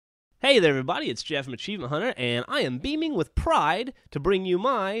Hey there, everybody, it's Jeff from Achievement Hunter, and I am beaming with pride to bring you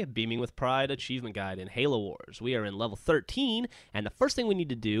my Beaming with Pride Achievement Guide in Halo Wars. We are in level 13, and the first thing we need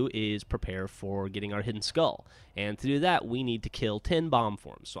to do is prepare for getting our Hidden Skull. And to do that, we need to kill 10 bomb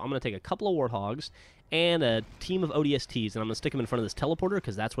forms. So I'm going to take a couple of Warthogs and a team of ODSTs, and I'm going to stick them in front of this teleporter,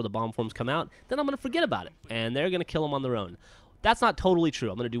 because that's where the bomb forms come out. Then I'm going to forget about it, and they're going to kill them on their own. That's not totally true.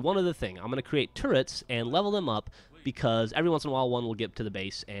 I'm going to do one other thing. I'm going to create turrets and level them up, because every once in a while one will get to the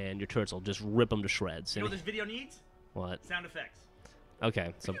base and your turrets will just rip them to shreds. You know what this video needs? What? Sound effects.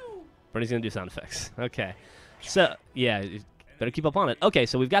 Okay, so Bernie's going to do sound effects. Okay. So, yeah, you better keep up on it. Okay,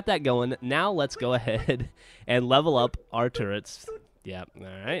 so we've got that going. Now let's go ahead and level up our turrets. Yep,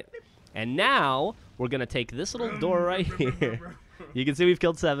 all right. And now we're going to take this little door right here. You can see we've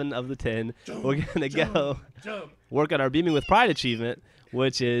killed 7 of the 10. We're going to go work on our Beaming with Pride achievement,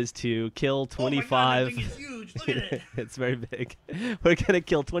 which is to kill 25. Oh my God, that thing is huge. Look at it. It's very big. We're going to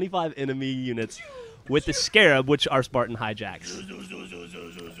kill 25 enemy units with the Scarab, which our Spartan hijacks.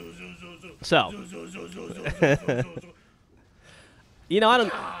 So, you know, I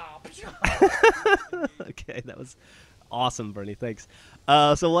don't... Okay, that was awesome, Bernie. Thanks.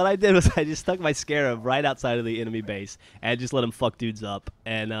 So what I did was I just stuck my Scarab right outside of the enemy base and just let him fuck dudes up.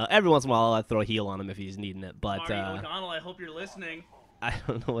 And every once in a while, I'd throw a heal on him if he's needing it. But Mario O'Donnell, I hope you're listening. I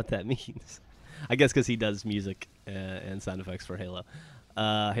don't know what that means. I guess because he does music and sound effects for Halo.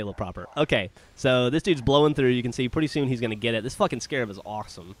 Halo proper. Okay, so this dude's blowing through. You can see pretty soon he's going to get it. This fucking Scarab is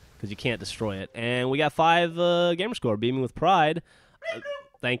awesome because you can't destroy it. And we got 5 gamer score, Beaming with Pride.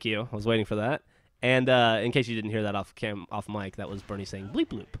 Thank you. I was waiting for that. And in case you didn't hear that off mic, that was Bernie saying bleep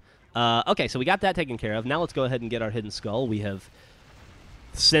bloop. Okay, so we got that taken care of. Now let's go ahead and get our Hidden Skull. We have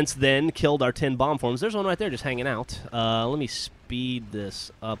since then killed our 10 bomb forms. There's one right there just hanging out. Let me speed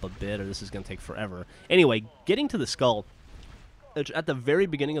this up a bit, or this is going to take forever. Anyway, getting to the skull, it's at the very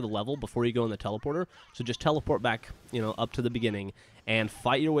beginning of the level before you go in the teleporter. So just teleport back, you know, up to the beginning and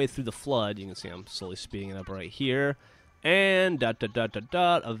fight your way through the flood. You can see I'm slowly speeding it up right here. And dot dot dot dot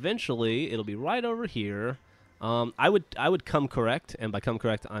dot. Eventually, it'll be right over here. I would come correct, and by come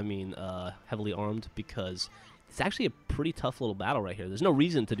correct I mean heavily armed, because it's actually a pretty tough little battle right here. There's no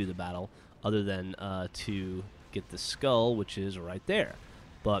reason to do the battle other than to get the skull, which is right there.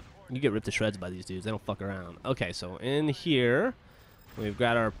 But you get ripped to shreds by these dudes. They don't fuck around. Okay, so in here we've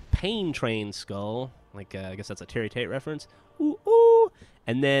got our Pain Train skull. Like I guess that's a Terry Tate reference. Ooh ooh.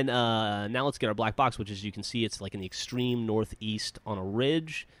 And then now let's get our black box, which is, you can see it's like in the extreme northeast on a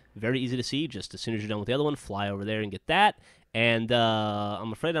ridge. Very easy to see. Just as soon as you're done with the other one, fly over there and get that. And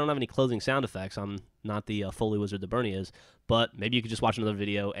I'm afraid I don't have any closing sound effects. I'm not the Foley wizard that Bernie is. But maybe you could just watch another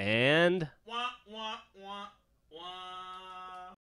video and... Wah, wah, wah.